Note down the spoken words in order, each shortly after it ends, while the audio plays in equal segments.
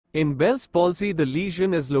In Bell's palsy, the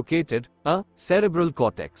lesion is located A. Cerebral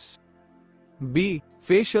cortex, B.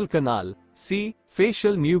 Facial canal, C.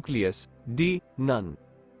 Facial nucleus, D. None.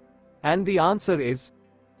 And the answer is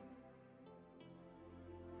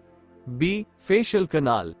B. Facial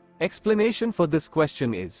canal. Explanation for this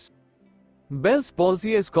question is: Bell's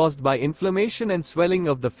palsy is caused by inflammation and swelling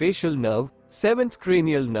of the facial nerve, 7th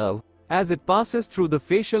cranial nerve, as it passes through the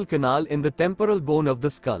facial canal in the temporal bone of the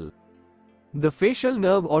skull. The facial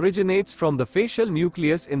nerve originates from the facial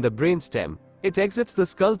nucleus in the brainstem. It exits the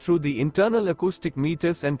skull through the internal acoustic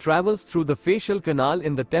meatus and travels through the facial canal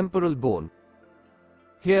in the temporal bone.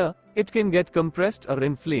 Here, it can get compressed or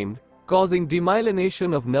inflamed, causing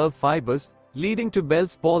demyelination of nerve fibers, leading to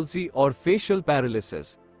Bell's palsy or facial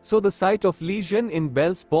paralysis. So the site of lesion in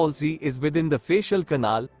Bell's palsy is within the facial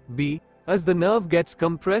canal, B, as the nerve gets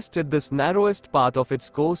compressed at this narrowest part of its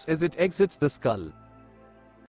course as it exits the skull.